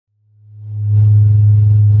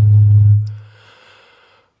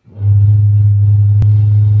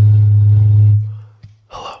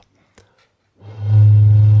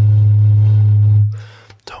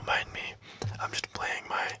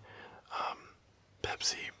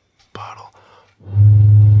Pepsi bottle.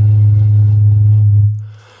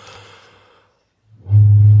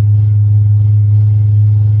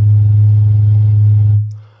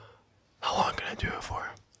 How long can I do it for?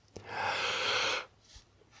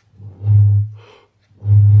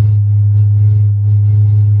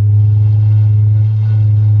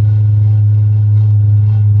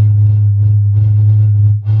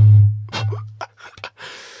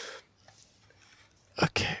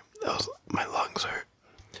 Okay, my lungs hurt.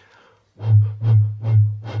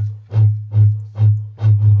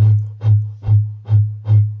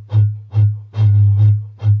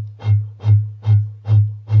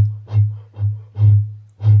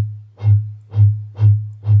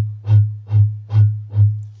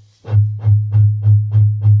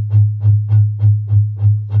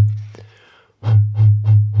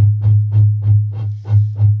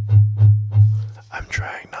 I'm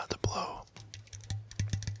trying not to blow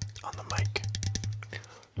on the mic.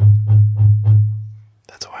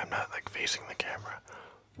 That's why I'm not like facing the camera.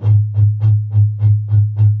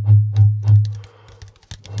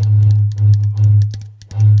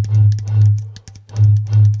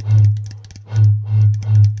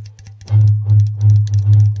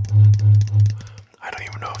 I don't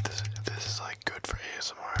even know if this is like good for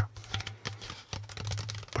ASMR,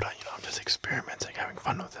 but I'm just experimenting, having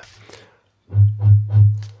fun with it.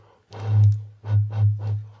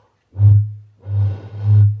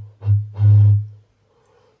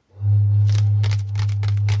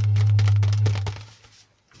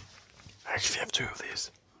 I actually have two of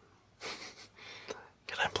these.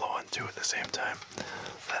 Can I blow on two at the same time?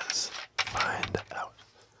 Let's find out.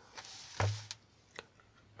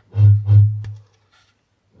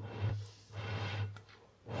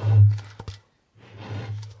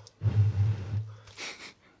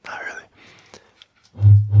 Not really.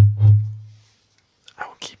 I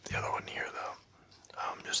will keep the other one here though,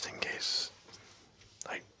 just in case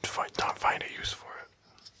I don't find a use for it.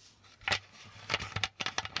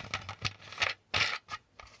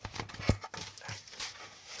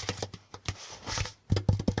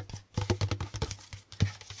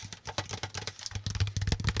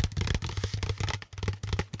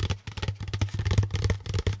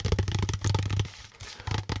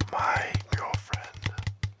 My girlfriend,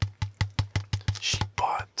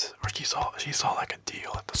 she saw like a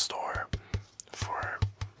deal at the store for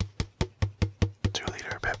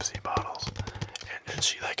 2-liter Pepsi bottles, and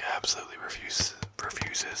she like absolutely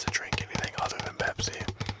refuses to drink anything other than Pepsi,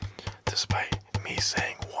 despite me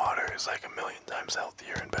saying water is like 1,000,000 times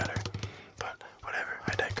healthier and better. But whatever,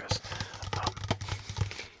 I digress.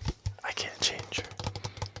 I can't change her.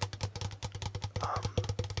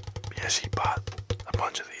 Yeah, she bought a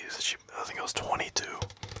bunch of these. I think it was 22.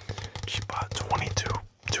 She bought 22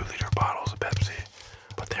 2-liter bottles of Pepsi,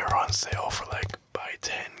 but they were on sale for like buy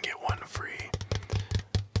 10 get one free,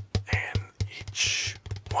 and each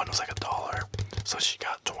one was like $1. So she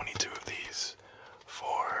got 22 of these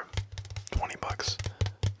for $20.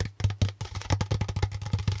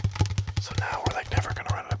 So now we're like never gonna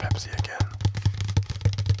run out of Pepsi again.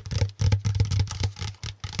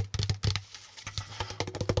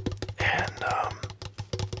 And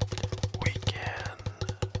we can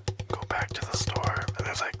go back to the store, and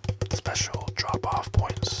there's like special drop-off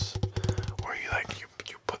points where you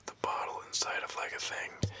put the bottle inside of like a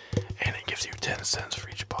thing, and it gives you 10 cents for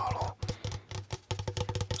each bottle.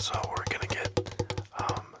 So we're gonna get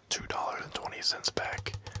 $2.20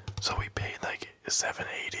 back. So we paid like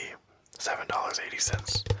 $7.80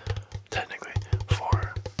 technically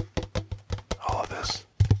for all of this,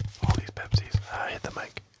 all these Pepsis. I hit the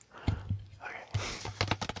mic. Okay.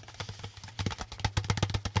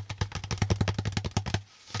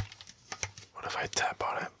 What if I tap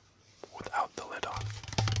on it without the lid on?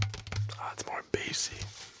 It's more bassy.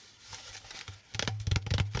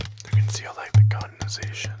 You can see all like the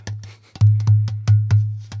condensation.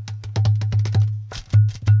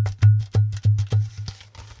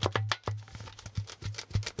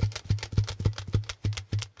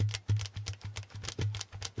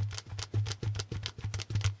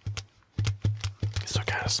 You still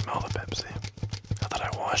kind of smell the Pepsi. I thought I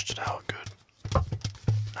washed it out good.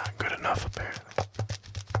 Not good enough, apparently.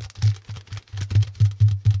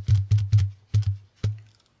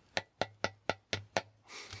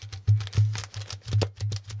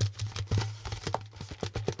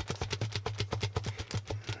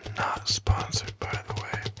 Not sponsored, by the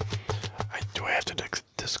way. Do I have to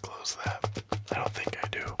disclose that? I don't think I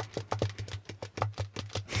do.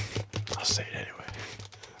 I'll say it anyway.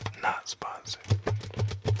 Not sponsored.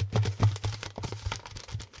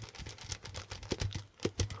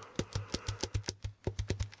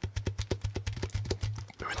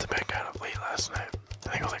 went to bed kind of late last night. I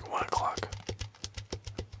think it was like 1 o'clock.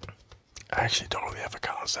 I actually don't really have a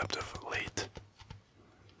concept of late,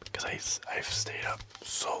 because I've stayed up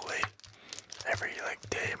so late every like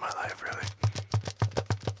day in my life, really.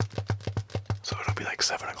 So it'll be like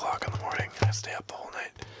 7 o'clock in the morning and I stay up the whole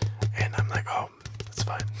night, and I'm like, oh, that's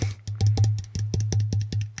fine.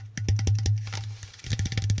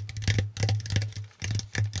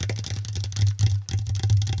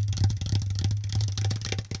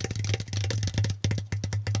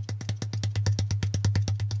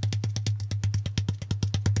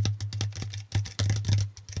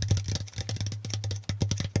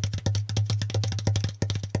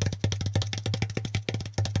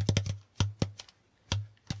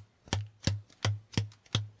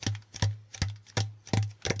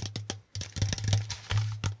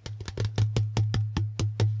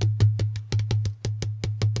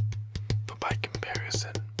 By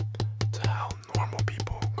comparison to how normal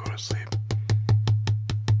people go to sleep,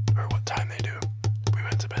 or what time they do, we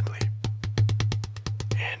went to bed late,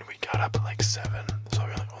 and we got up at like 7, so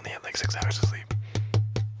we only had like 6 hours of sleep.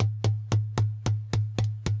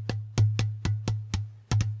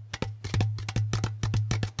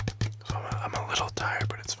 So I'm a little tired,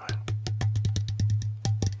 but it's fine.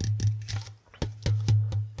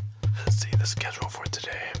 Let's see, the schedule for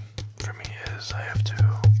today for me is I have to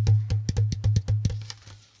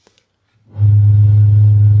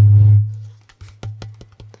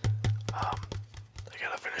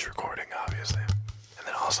recording, obviously, and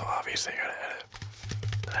then also obviously I gotta edit,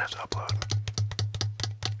 then I have to upload,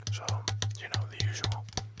 so you know, the usual.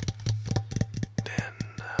 Then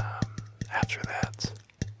after that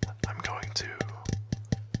I'm going to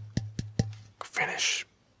finish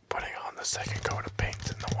putting on the second coat of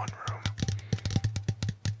paint in the one room,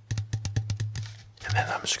 and then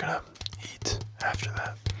I'm just gonna eat after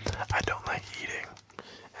that. I don't like eating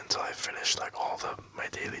until I finish like all my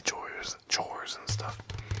daily chores and stuff.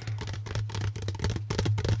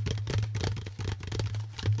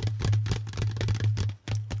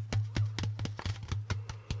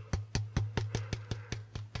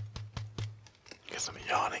 Get some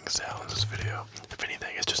yawning sounds this video. If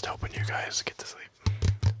anything, it's just helping you guys get to sleep.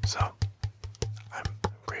 So I'm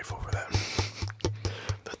grateful for that.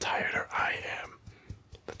 The tireder I am,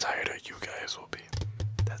 the tireder you guys will be.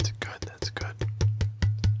 That's good, that's good.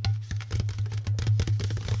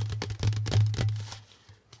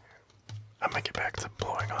 I'm gonna get back to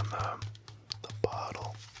blowing on the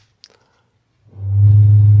bottle.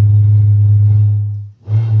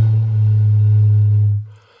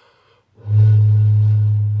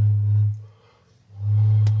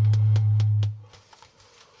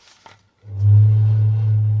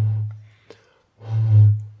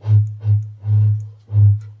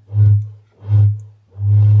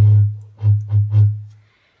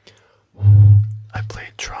 I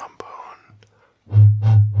played trombone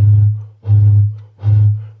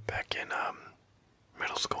back in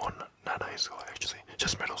middle school, not high school actually,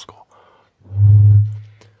 just middle school.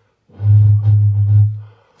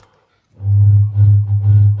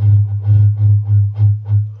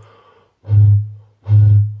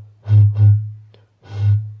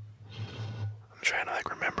 I'm trying to like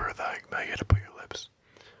remember that how you gotta put your lips.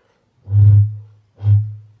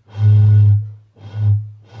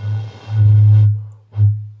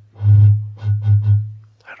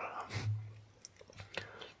 I don't know.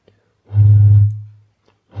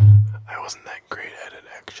 I wasn't that great at it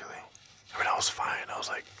actually. I mean, I was fine. I was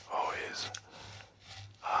like always.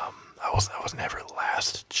 I was never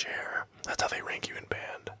last chair. That's how they rank you in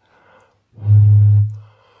band.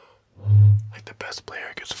 Like the best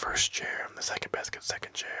player gets first chair, and the second best gets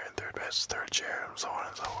second chair, and third best third chair, and so on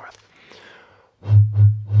and so forth.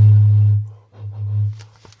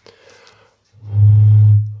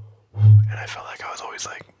 And I felt like I was always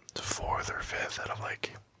like 4th or 5th out of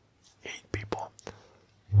like 8 people.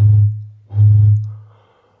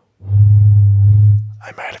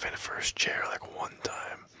 I might have been first chair like one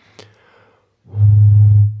time,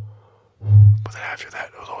 but then after that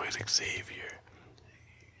it was always Xavier.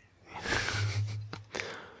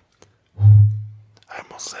 I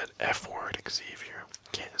almost said F word, Xavier.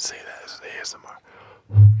 Can't say that as ASMR.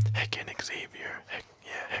 Heckin' Xavier. Heck,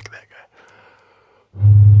 yeah, heck that guy.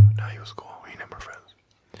 No, he was cool. We never friends.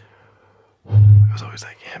 It was always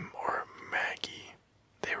like him or Maggie.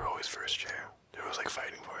 They were always first chair. They were always like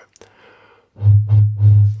fighting for it.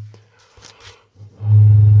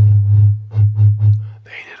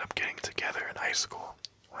 They ended up getting together in high school.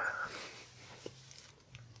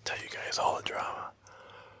 Tell you guys all the drama.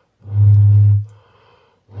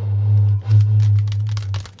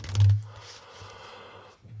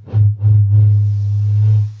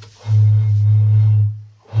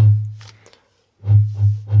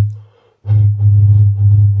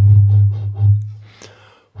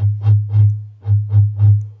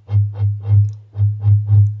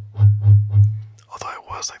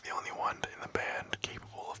 was like the only one in the band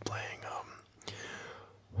capable of playing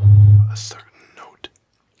a certain note.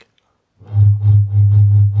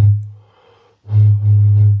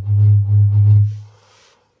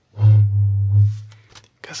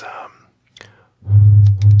 Cause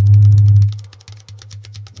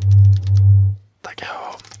like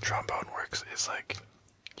how trombone works is like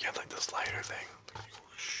you have like the slider thing.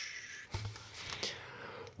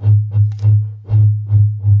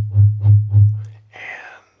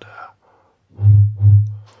 And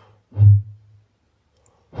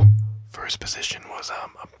first position was a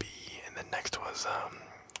B, and then next was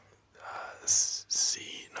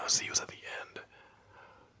C. No, C was at the end.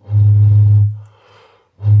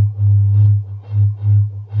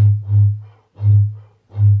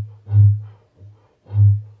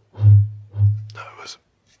 No, it was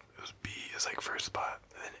B is like first spot,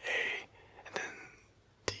 and then A, and then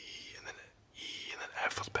D, and then E, and then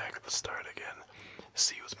F was back at the start again.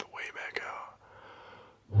 C was way back out.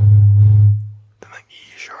 Then like E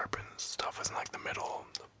sharp and stuff was in like the middle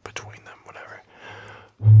between them, whatever.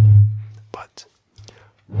 But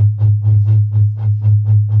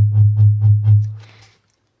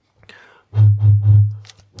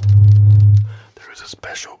there was a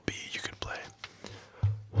special B you could play.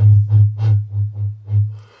 And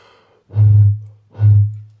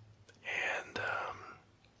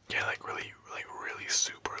yeah, like really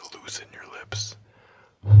super loosen your lips.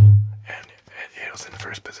 And it was in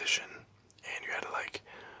first position, and you had to like,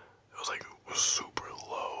 it was super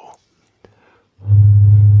low.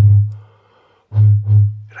 And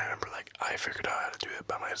I remember like I figured out how to do it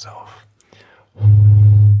by myself.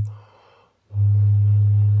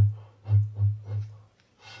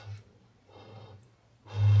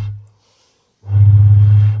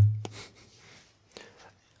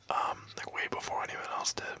 Like way before anyone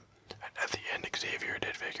else did. At the end, Xavier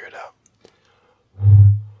did figure it out.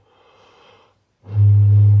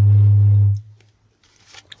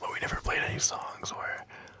 But we never played any songs where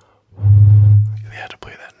they had to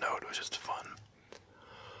play that note. It was just fun.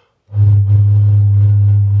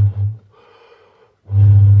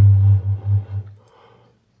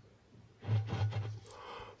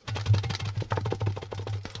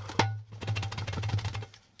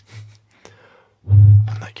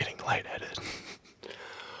 I'm not getting lightheaded.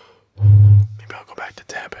 Maybe I'll go back to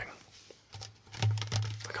tapping.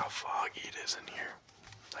 Look how foggy it is in here.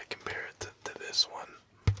 I compare it to this one.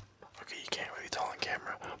 Okay, you can't really tell on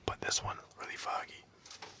camera, but this one, really foggy.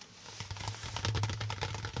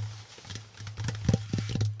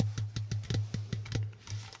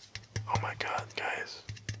 Oh my god, guys.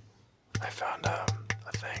 I found a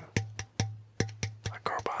thing. A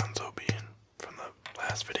garbanzo bean from the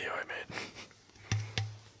last video I made.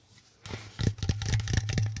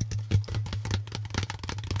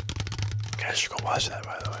 You guys should go watch that,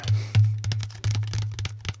 by the way.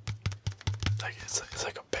 Like it's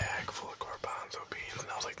like a bag full of garbanzo beans, and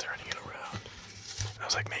I was like turning it around. And I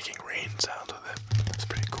was like making rain sounds with it. It's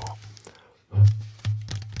pretty cool.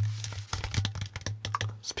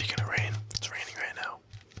 Speaking of rain, it's raining right now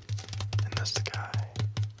in the sky.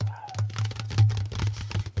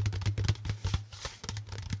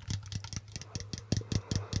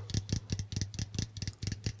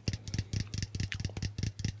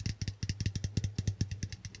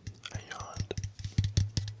 I yawned.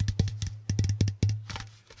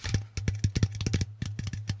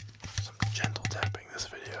 Some gentle tapping this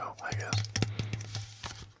video, I guess.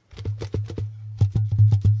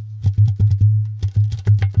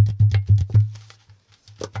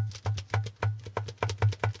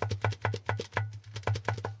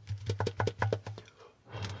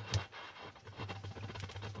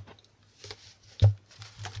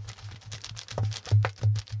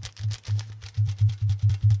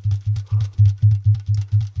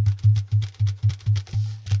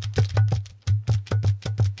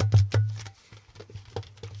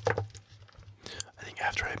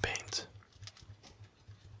 After I paint,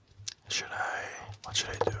 what should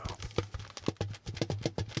I do?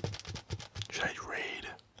 Should I raid?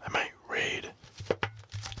 I might raid.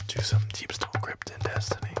 Do some Deep Stone Crypt in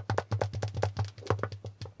Destiny.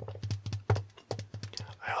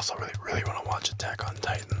 I also really want to watch Attack on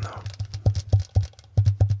Titan though.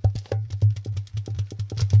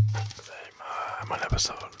 I'm on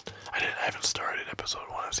episode, I haven't started episode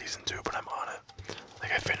 1 of season 2, but I'm on it.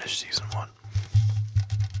 Like I finished season 1.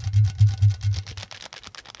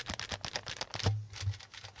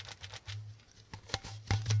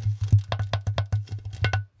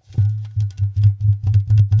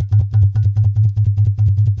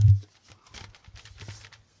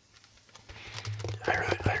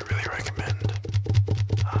 I really recommend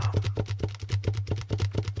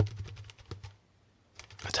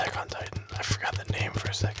Attack on Titan. I forgot the name for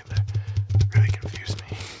a second there. It really confused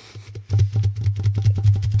me.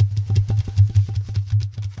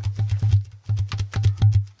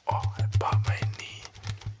 Oh, I popped my knee.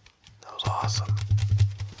 That was awesome.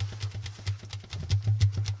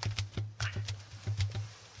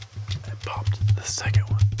 I popped the second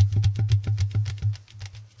one.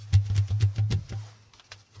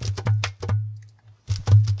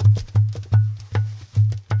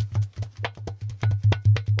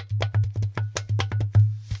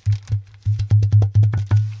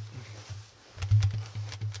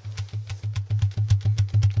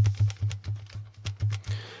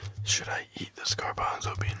 Should I eat this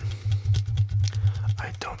garbanzo bean?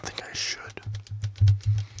 I don't think I should.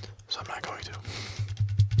 So I'm not going to.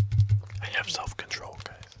 I have self-control,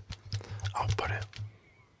 guys. I'll put it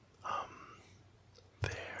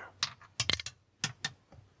there.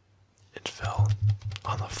 It fell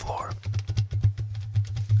on the floor.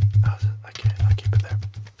 I'll keep it there.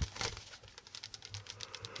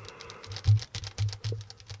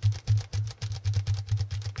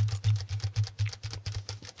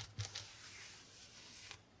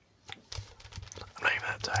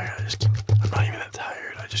 I'm not even that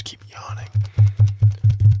tired, I just keep yawning.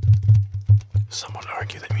 Someone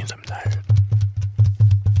argue that means I'm tired.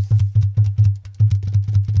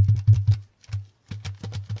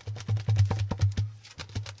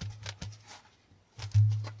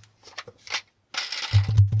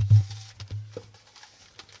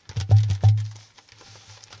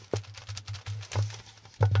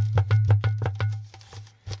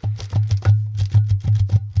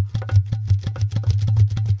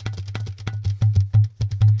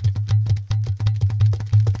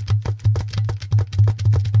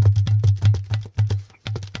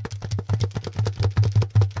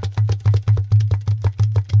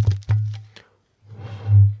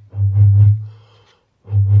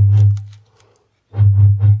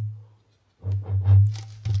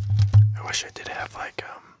 I wish I did have like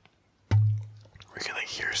where you can like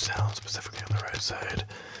hear sound specifically on the right side.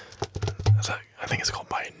 I think it's called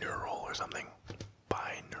binaural or something.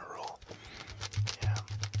 Binaural. Yeah.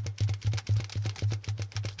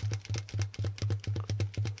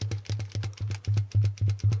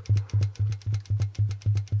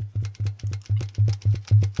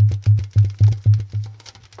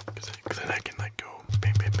 Cause then I can like go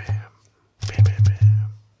bam bam bam, bam bam bam,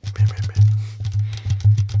 bam bam bam.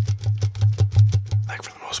 Like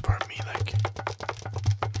for the most part, me like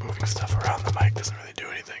moving stuff around the mic doesn't really do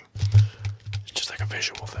anything. It's just like a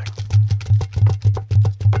visual thing.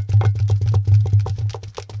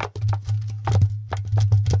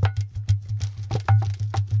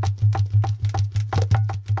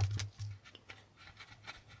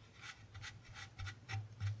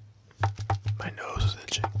 My nose is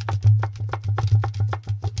itching.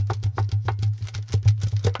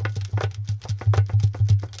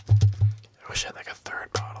 I wish I had like a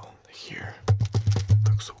third bottle here.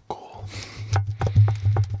 Looks so cool.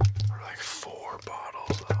 Or like 4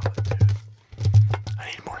 bottles. Oh, dude. I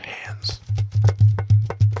need more hands.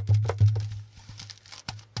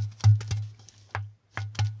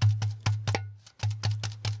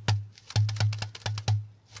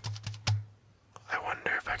 I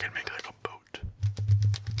wonder if I could make like a boat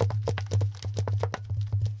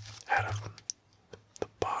out of the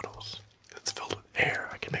bottles. It's filled with air.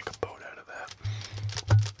 I can make a boat out of that.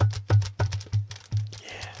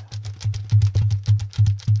 Yeah.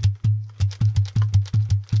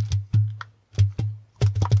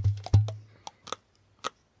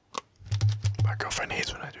 My girlfriend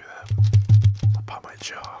hates when I do that. I'll pop my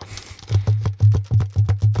jaw.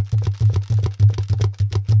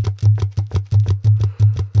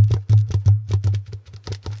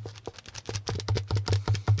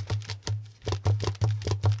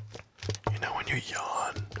 You know when you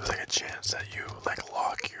yawn, there's like a chance that you like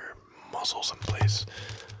lock your muscles in place.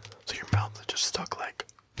 So your mouth is just stuck like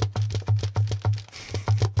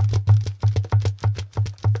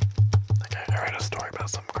I read a story about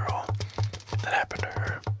some girl that happened to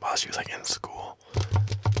her while she was like in school,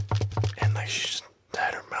 and like she just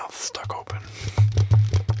had her mouth stuck open,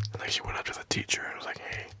 and like she went up to the teacher and was like,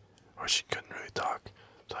 hey, or she couldn't really talk,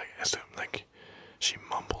 so I assumed like she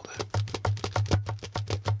mumbled it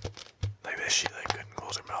like this. She like couldn't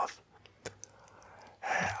close her mouth.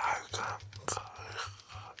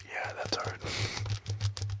 Yeah, that's hard.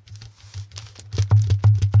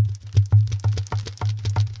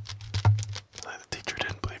 Like the teacher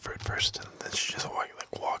didn't believe her at first, and then she just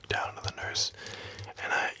walked down to the nurse,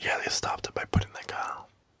 and they stopped it by putting like a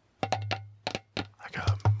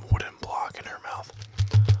wooden block in her mouth,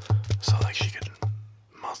 so like she could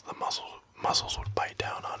the muscles would bite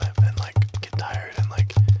down on it.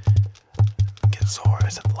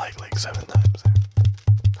 7 times there.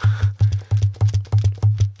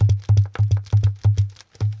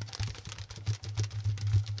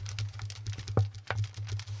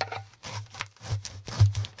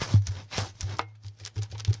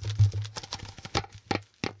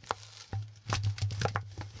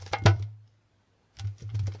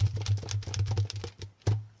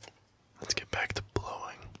 Let's get back to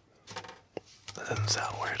blowing. That doesn't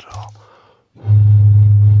sound weird at all.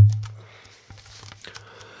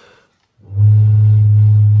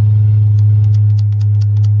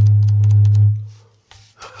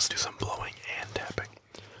 Let's do some blowing and tapping.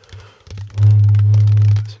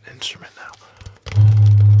 It's an instrument now.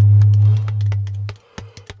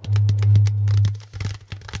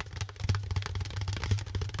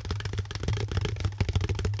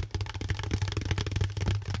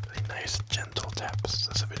 Really nice, gentle taps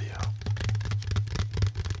as a video.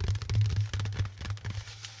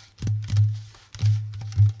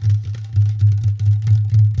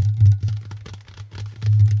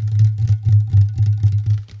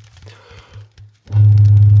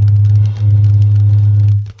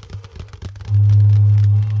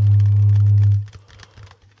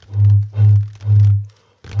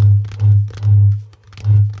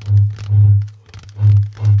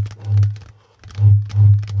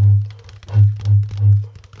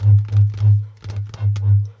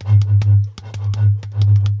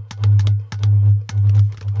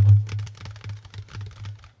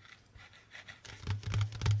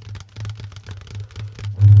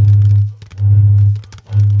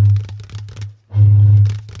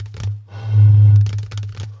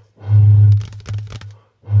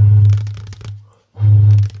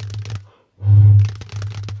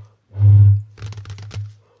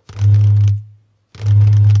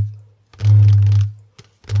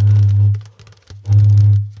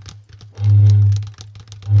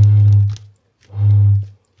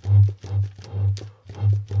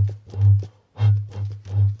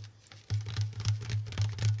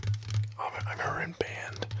 I remember in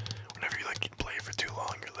band, whenever you you'd play for too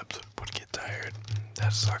long, your lips would get tired.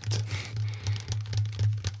 That sucked.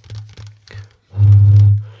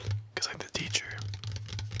 Cause like the teacher,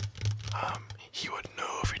 he would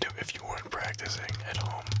know if you weren't practicing at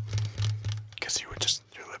home, cause your lips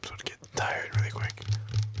would get tired really quick.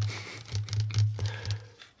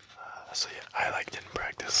 So yeah, I didn't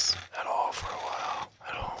practice at all for a while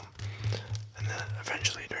at home, and then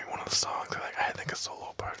eventually during one of the songs, I had a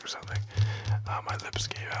solo part or something, my lips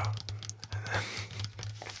gave out, and then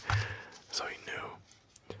so he knew.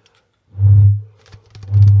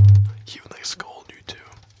 He would scold you too,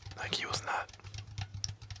 he was not,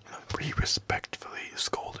 he respectfully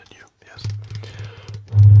scolded you. Yes,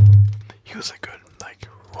 he was a good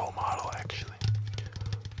role model actually.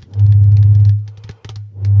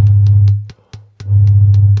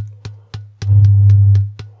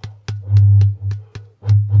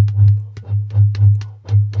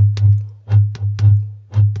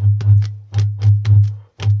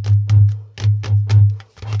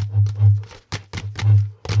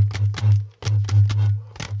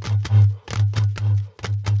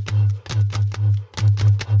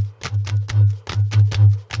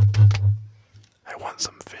 I want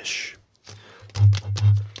some fish.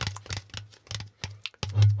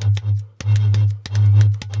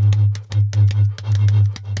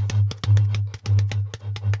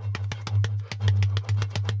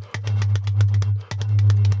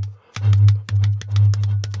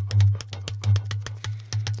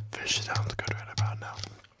 Fish sounds good right about now.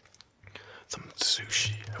 Some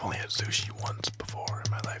sushi. I've only had sushi once before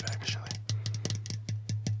in my life actually.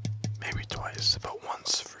 Maybe twice, but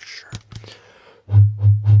once for sure.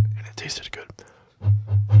 And it tasted good.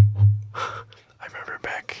 I remember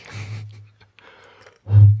back.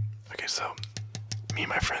 Okay, so me and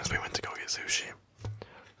my friends, we went to go get sushi.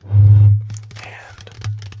 And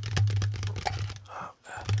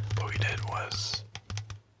what we did was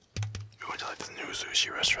we went to this new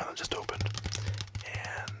sushi restaurant that just opened.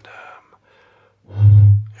 And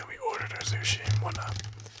we ordered our sushi and whatnot.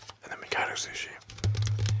 And then we got our sushi.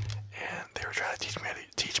 And they were trying to teach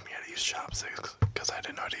me how to use chopsticks because I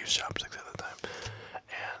didn't know how to use chopsticks at the time.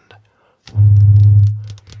 And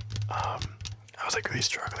I was really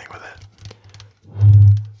struggling with it.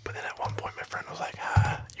 But then at one point my friend was like,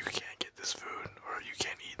 you can't get this food, or you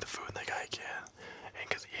can't eat the food like I can. And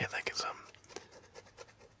because he had a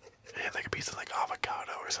piece of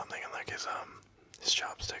avocado or something in his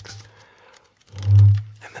chopsticks.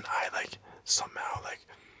 And then I somehow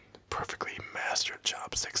perfectly mastered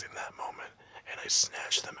chopsticks in that moment, and I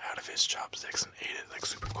snatched them out of his chopsticks and ate it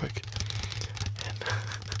super quick. And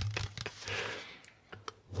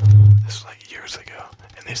this was years ago,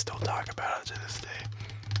 and they still talk about it to this day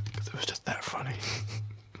because it was just that funny.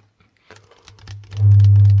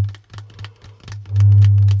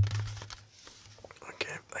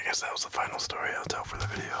 Okay, I guess that was the final story I'll tell for the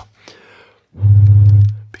video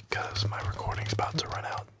because my recording's about to run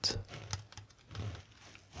out,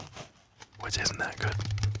 which isn't that good.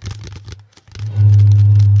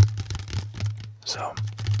 So,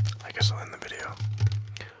 I guess I'll end the video.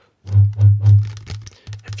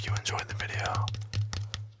 If you enjoyed the video,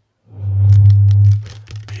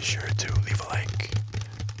 be sure to leave a like,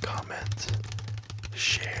 comment,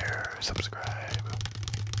 share, subscribe,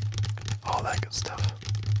 all that good stuff.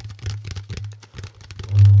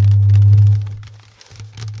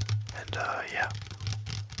 And yeah,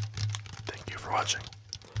 thank you for watching.